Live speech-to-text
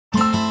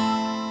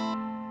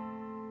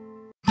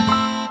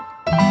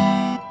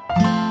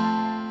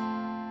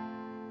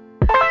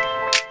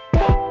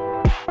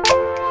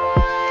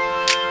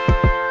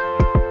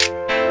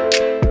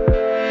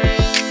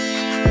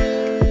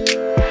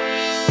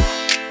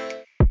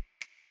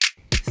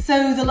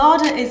So the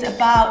Larder is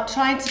about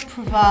trying to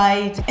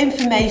provide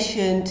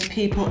information to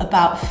people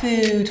about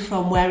food,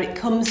 from where it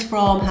comes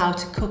from, how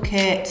to cook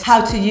it,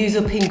 how to use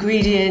up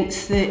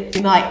ingredients that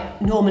you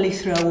might normally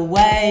throw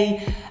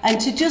away, and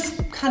to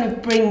just kind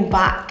of bring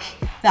back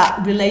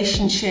that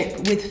relationship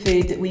with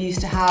food that we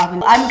used to have.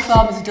 And I'm a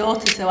farmer's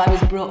daughter, so I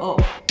was brought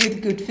up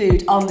with good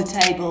food on the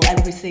table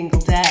every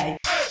single day.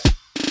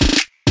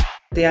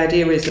 The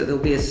idea is that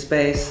there'll be a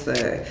space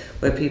there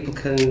where people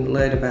can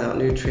learn about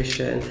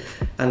nutrition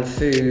and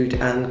food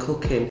and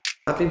cooking.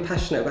 I've been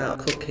passionate about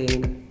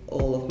cooking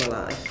all of my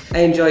life. I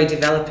enjoy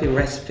developing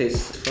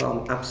recipes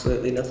from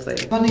absolutely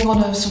nothing. Running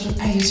on a sort of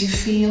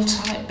pay-as-you-feel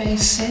type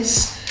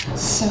basis,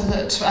 so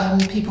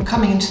that people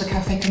coming into the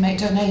cafe can make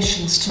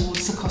donations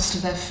towards the cost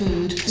of their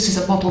food. This is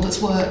a model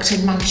that's worked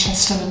in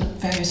Manchester and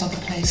various other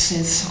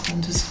places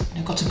and has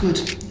got a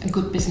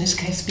good business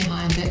case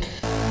behind it.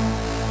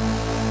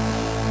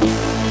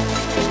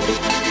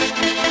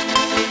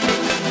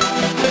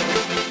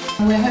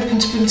 We're hoping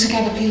to bring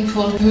together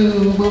people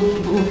who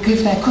will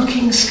give their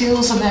cooking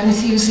skills and their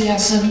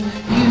enthusiasm,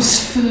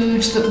 use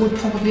food that would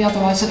probably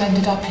otherwise have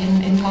ended up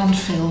in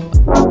landfill.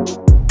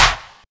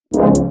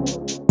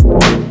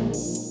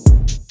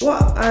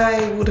 What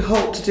I would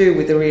hope to do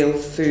with the Real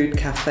Food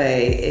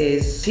Cafe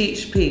is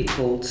teach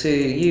people to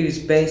use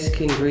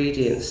basic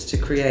ingredients to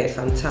create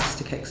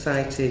fantastic,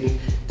 exciting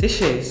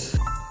dishes.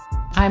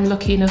 I'm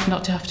lucky enough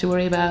not to have to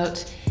worry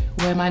about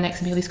where my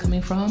next meal is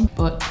coming from,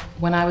 but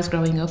when I was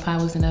growing up I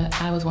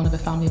was one of a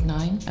family of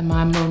 9, and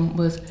my mum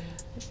was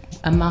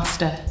a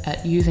master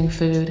at using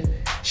food,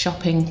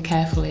 shopping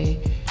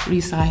carefully,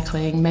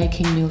 recycling,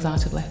 making meals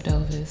out of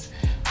leftovers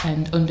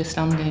and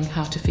understanding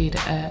how to feed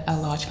a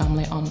large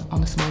family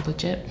on a small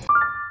budget.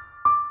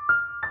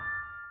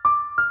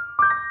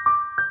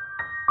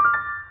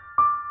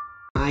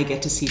 I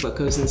get to see what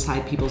goes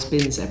inside people's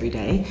bins every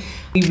day.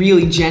 We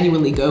really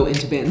genuinely go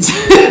into bins.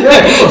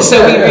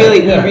 So we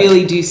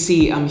really do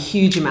see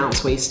huge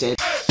amounts wasted.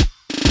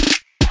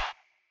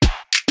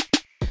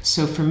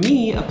 So for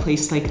me, a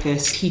place like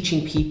this,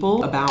 teaching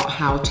people about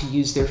how to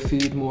use their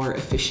food more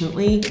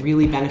efficiently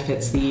really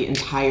benefits the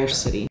entire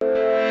city.